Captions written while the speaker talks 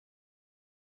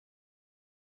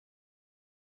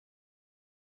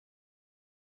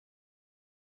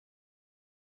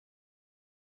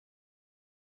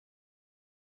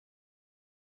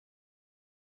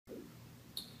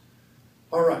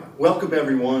All right, welcome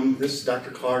everyone. This is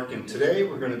Dr. Clark, and today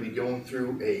we're going to be going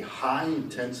through a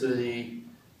high-intensity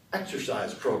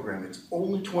exercise program. It's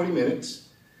only 20 minutes.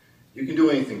 You can do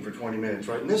anything for 20 minutes,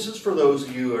 right? And this is for those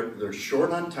of you that are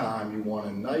short on time. You want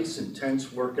a nice,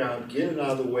 intense workout, get it out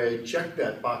of the way, check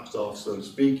that box off, so to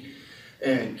speak,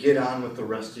 and get on with the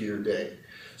rest of your day.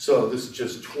 So this is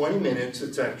just 20 minutes.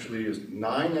 It's actually just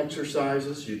 9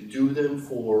 exercises. You do them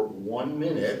for 1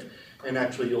 minute. And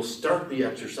actually you'll start the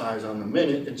exercise on the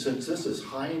minute, and since this is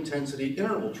high intensity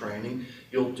interval training,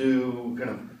 you'll do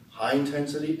kind of high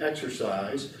intensity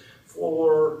exercise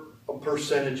for a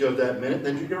percentage of that minute,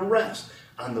 then you're going to rest.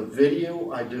 On the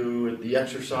video I do the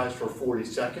exercise for 40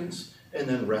 seconds and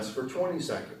then rest for 20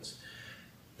 seconds.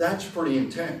 That's pretty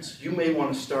intense. You may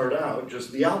want to start out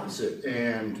just the opposite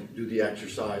and do the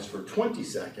exercise for 20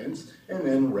 seconds and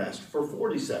then rest for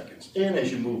 40 seconds. And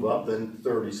as you move up, then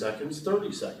 30 seconds,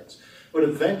 30 seconds. But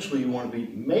eventually you want to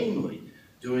be mainly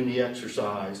doing the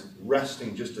exercise,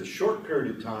 resting just a short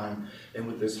period of time. And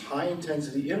with this high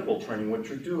intensity interval training, what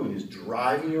you're doing is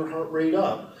driving your heart rate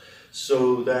up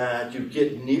so that you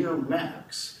get near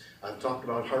max. I've talked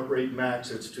about heart rate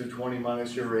max. It's 220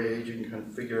 minus your age. You can kind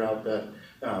of figure out that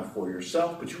for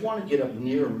yourself, but you want to get up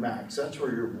near max. That's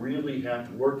where you're really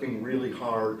working really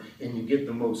hard, and you get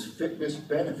the most fitness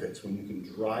benefits when you can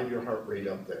drive your heart rate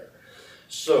up there.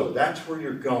 So that's where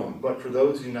you're going. But for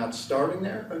those of you not starting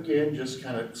there, again, just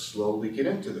kind of slowly get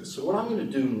into this. So what I'm going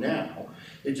to do now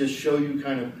is just show you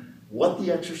kind of what the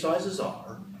exercises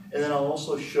are, and then I'll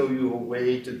also show you a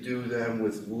way to do them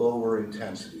with lower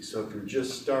intensity. So if you're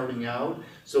just starting out,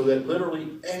 so that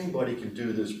literally anybody can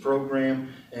do this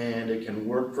program, and it can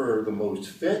work for the most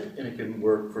fit, and it can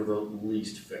work for the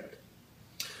least fit.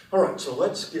 All right, so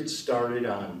let's get started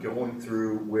on going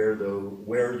through where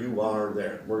you are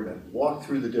there. We're going to walk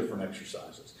through the different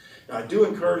exercises. Now, I do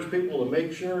encourage people to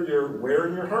make sure you're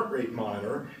wearing your heart rate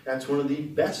monitor. That's one of the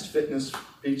best fitness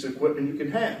piece of equipment you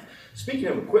can have. Speaking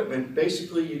of equipment,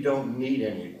 basically you don't need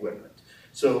any equipment.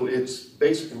 So it's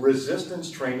basic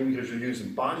resistance training because you're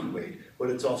using body weight, but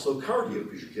it's also cardio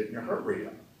because you're getting your heart rate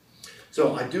up.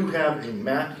 So I do have a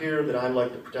mat here that I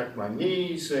like to protect my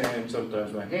knees and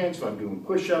sometimes my hands if I'm doing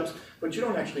push-ups, but you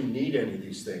don't actually need any of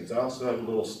these things. I also have a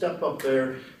little step up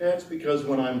there, and that's because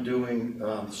when I'm doing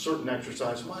certain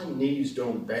exercise, my knees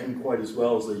don't bend quite as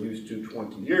well as they used to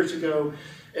 20 years ago.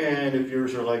 And if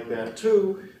yours are like that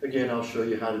too, again, I'll show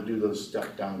you how to do those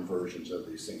step-down versions of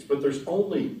these things. But there's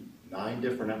only 9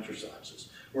 different exercises.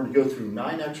 We're going to go through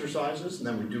 9 exercises, and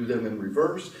then we do them in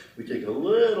reverse. We take a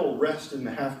little rest in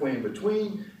the halfway in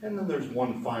between, and then there's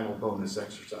one final bonus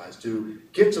exercise too.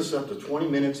 Gets us up to 20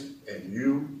 minutes, and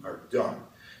you are done.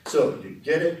 So you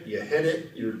get it, you hit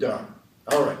it, you're done.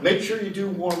 All right, make sure you do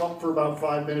warm up for about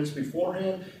 5 minutes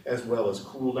beforehand, as well as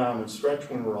cool down and stretch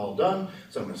when we're all done.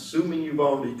 So I'm assuming you've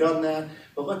already done that,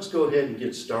 but let's go ahead and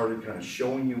get started kind of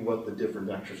showing you what the different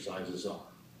exercises are.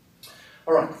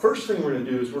 All right, first thing we're going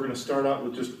to do is we're going to start out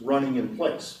with just running in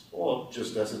place. Well,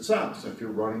 just as it sounds. If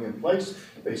you're running in place,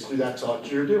 basically that's all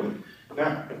you're doing.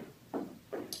 Now,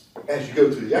 as you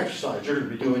go through the exercise, you're going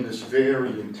to be doing this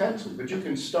very intensely, but you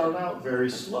can start out very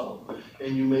slow.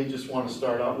 And you may just want to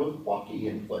start out with walking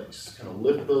in place. Kind of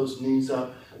lift those knees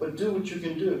up, but do what you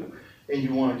can do. And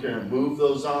you want to kind of move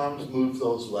those arms, move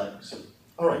those legs.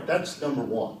 All right, that's number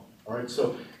 1. All right,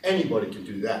 so anybody can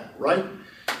do that, right?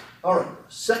 All right,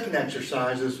 second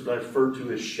exercise is what I refer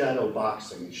to as shadow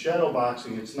boxing. In shadow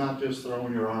boxing, it's not just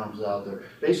throwing your arms out there.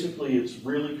 Basically, it's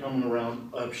really coming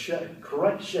around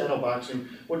correct shadow boxing.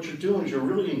 What you're doing is you're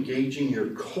really engaging your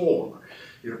core.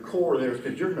 Your core there,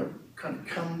 because you're going to kind of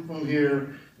come from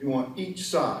here. You want each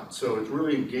side. So it's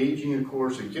really engaging your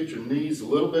core. So you get your knees a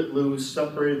little bit loose,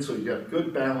 separated, so you got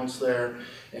good balance there.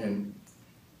 And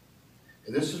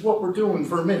this is what we're doing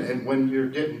for a minute. And when you're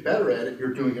getting better at it,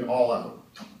 you're doing it all out.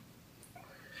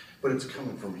 But it's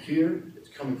coming from here, it's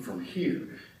coming from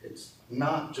here. It's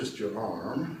not just your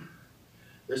arm.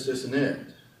 This isn't it.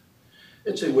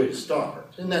 It's a way to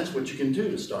start, and that's what you can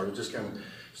do to start. Just kind of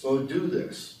slowly do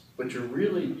this. But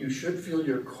you should feel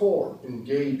your core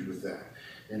engage with that.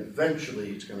 And eventually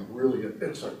it's going to really,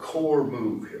 it's a core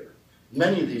move here.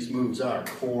 Many of these moves are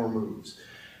core moves.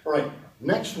 All right,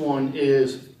 next one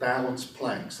is balance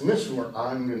planks. And this is where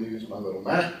I'm going to use my little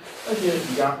mat. Again,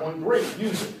 if you got one, great,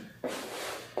 use it.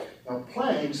 Now,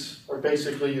 planks are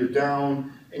basically you're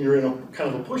down and you're in a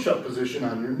kind of a push-up position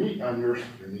on your knee,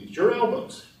 your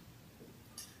elbows.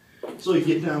 So you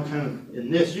get down kind of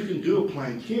in this. You can do a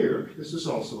plank here. This is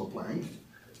also a plank.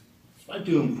 I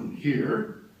do them from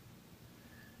here.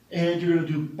 And you're going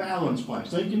to do balance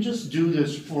planks. Now you can just do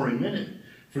this for a minute.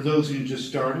 For those of you just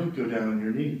starting, go down on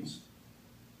your knees.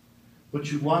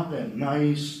 But you want that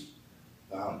nice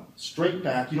straight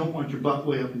back. You don't want your butt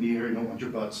way up in the air. You don't want your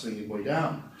butt singing way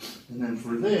down. And then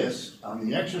for this, on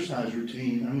the exercise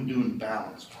routine, I'm doing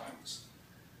balance planks.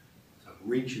 So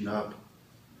reaching up,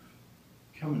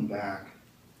 coming back,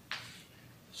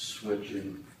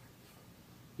 switching.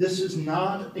 This is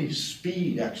not a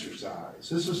speed exercise.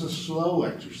 This is a slow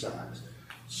exercise.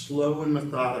 Slow and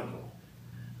methodical.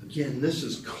 Again, this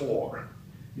is core.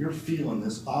 You're feeling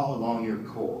this all along your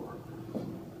core.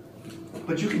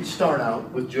 But you can start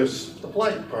out with just the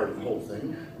plank part of the whole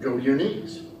thing. Go to your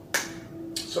knees.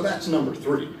 So that's number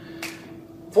 3.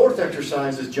 4th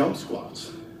exercise is jump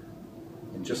squats.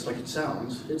 And just like it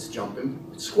sounds, it's jumping,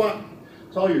 it's squatting.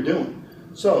 That's all you're doing.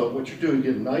 So what you're doing, you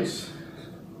get a nice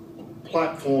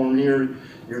platform here.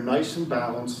 You're nice and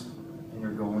balanced, and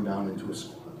you're going down into a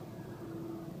squat.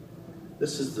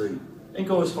 This is and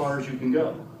go as far as you can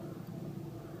go.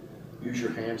 Use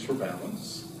your hands for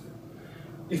balance.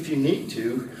 If you need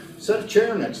to, set a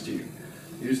chair next to you.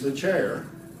 Use the chair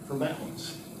for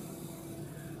balance.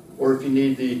 Or if you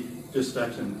need if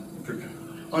you're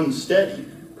unsteady,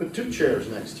 put 2 chairs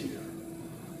next to you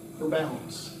for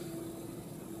balance.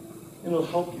 And it'll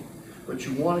help you. But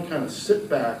you want to kind of sit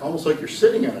back, almost like you're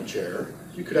sitting on a chair.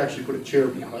 You could actually put a chair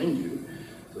behind you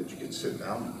so that you can sit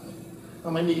down on it. Now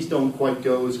my knees don't quite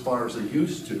go as far as they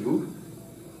used to.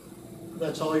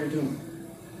 That's all you're doing.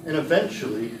 And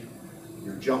eventually,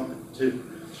 you're jumping too.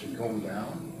 So you're going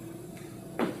down.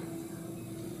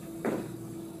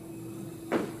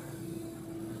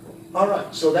 All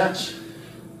right, so that's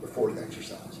the 4th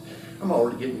exercise. I'm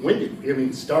already getting winded. We haven't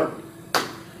even started.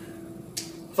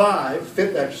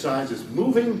 5th exercise is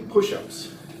moving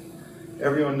push-ups.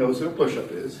 Everyone knows what a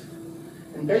push-up is.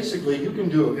 And basically, you can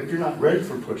do it, if you're not ready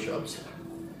for push-ups,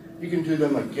 you can do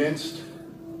them against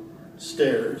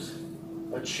stairs,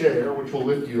 a chair, which will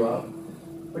lift you up,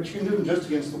 but you can do them just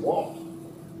against the wall.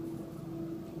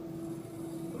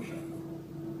 Push-up.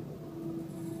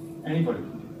 Anybody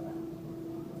can do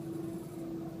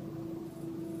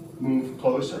that. Move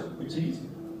closer, it's easy.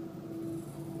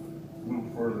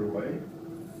 Move further away,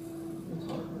 it's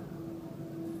harder.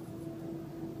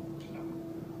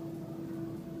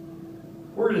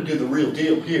 We're going to do the real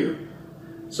deal here.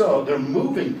 So they're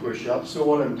moving push-ups, so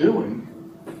what I'm doing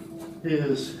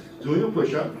is doing a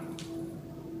push-up,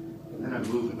 and then I'm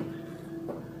moving.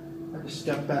 I just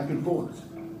step back and forth.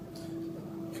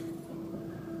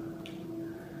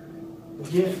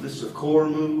 Again, this is a core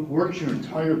move, works your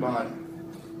entire body.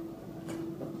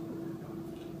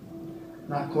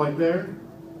 Not quite there?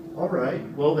 All right,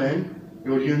 well then,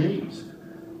 go to your knees.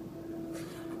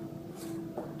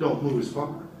 Don't move as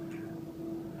far.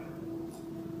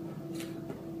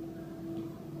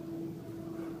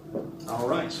 All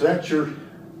right, so that's your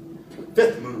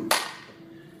 5th move.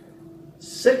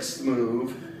 6th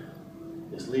move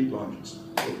is leap lunges.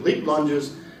 So leap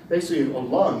lunges, basically a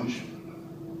lunge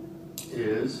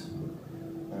is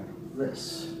like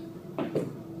this.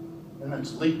 And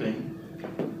that's leaping,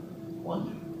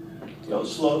 lunging. Go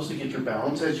slow so you get your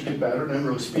balance. As you get better, then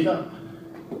really speed up.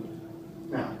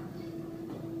 Now,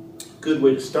 good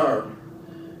way to start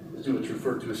is do what's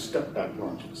referred to as step back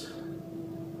lunges.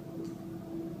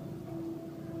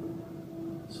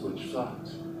 Switch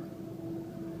sides.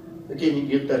 Again, you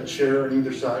get that chair on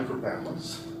either side for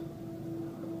balance.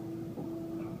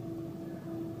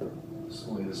 That's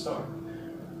the way to start.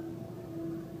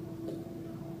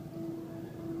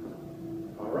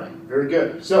 All right, very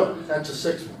good. So that's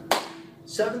a 6th one.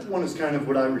 7th one is kind of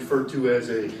what I refer to as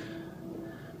a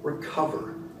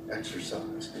recover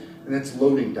exercise, and that's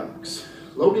loading docks.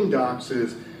 Loading docks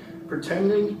is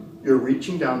pretending you're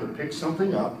reaching down to pick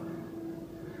something up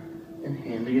and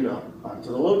handing it up onto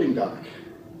the loading dock.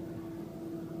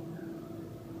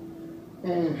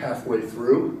 And halfway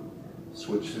through,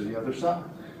 switch to the other side.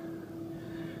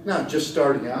 Now, just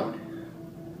starting out,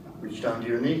 reach down to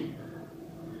your knee.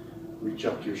 Reach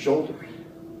up to your shoulder.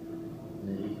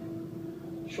 Knee,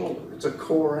 shoulder. It's a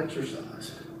core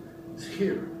exercise. It's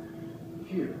here,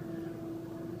 here.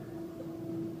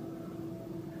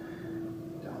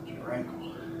 Down to your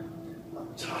ankle,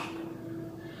 up top.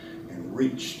 And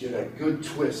reach, get a good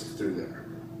twist through there.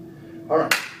 All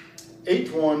right,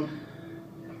 8th one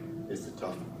is the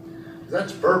tough one.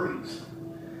 That's burpees.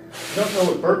 If you don't know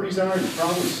what burpees are, you've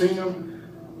probably seen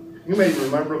them. You may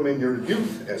remember them in your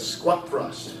youth as squat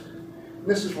thrust. And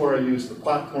this is where I use the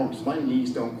platforms. My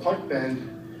knees don't quite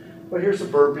bend, but here's a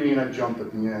burpee and I jump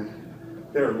at the end.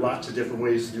 There are lots of different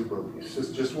ways to do burpees. This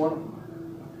is just one of them.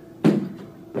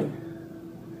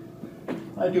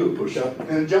 I do a push-up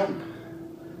and a jump.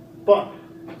 But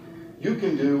you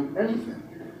can do anything,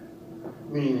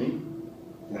 meaning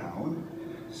down,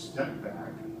 step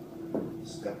back,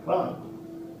 step up,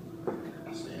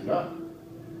 stand up.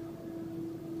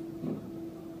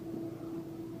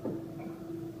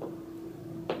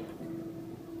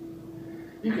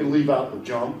 You can leave out the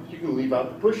jump, you can leave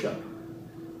out the push-up.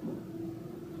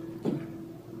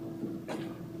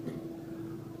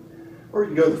 Or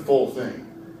you can go the full thing.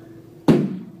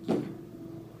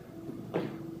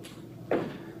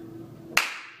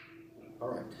 All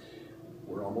right,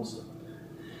 we're almost done.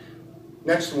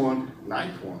 Next one,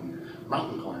 ninth one,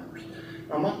 mountain climbers.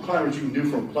 Now mountain climbers you can do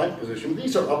from plank position.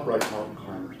 These are upright mountain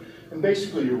climbers. And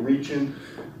basically you're reaching,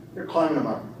 you're climbing a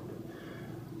mountain.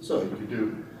 So you can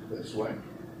do this way.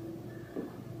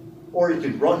 Or you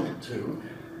can run it too.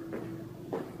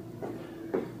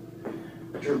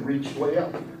 But you're reached way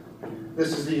up.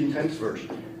 This is the intense version.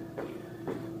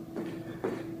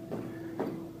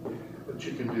 But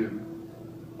you can do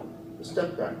the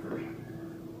step back version.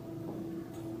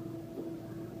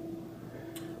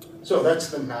 So that's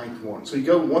the ninth one. So you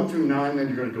go 1 through 9, then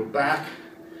you're going to go back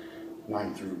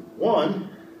 9 through 1.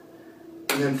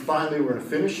 And then finally we're going to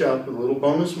finish up with a little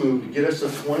bonus move to get us to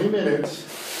 20 minutes,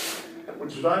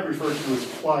 which is what I refer to as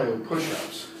plyo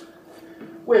push-ups,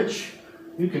 which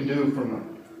you can do from the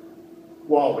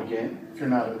wall again, if you're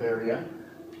not there yet.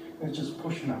 And it's just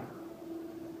pushing up.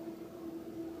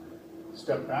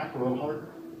 Step back a little harder.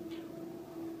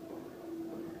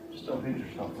 Just don't hit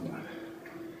yourself in that.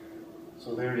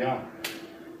 So there you are.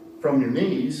 From your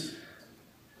knees,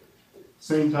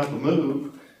 same type of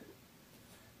move.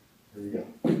 There you go.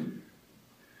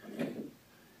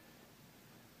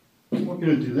 We're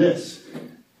going to do this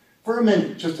for a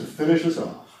minute just to finish us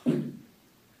off.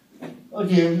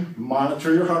 Again,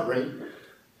 monitor your heart rate.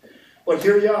 But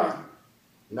here you are.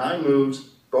 9 moves,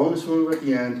 bonus move at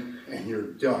the end, and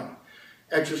you're done.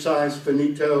 Exercise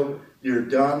finito, you're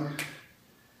done.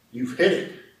 You've hit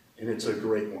it, and it's a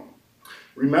great one.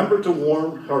 Remember to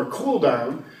warm or cool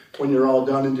down when you're all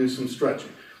done and do some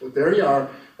stretching. But there you are,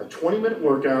 a 20-minute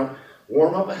workout,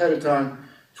 warm up ahead of time,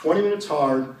 20 minutes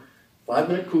hard,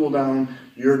 5-minute cool down,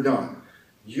 you're done.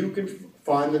 You can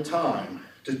find the time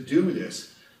to do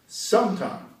this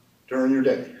sometime during your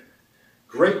day.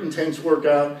 Great intense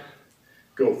workout,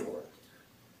 go for it.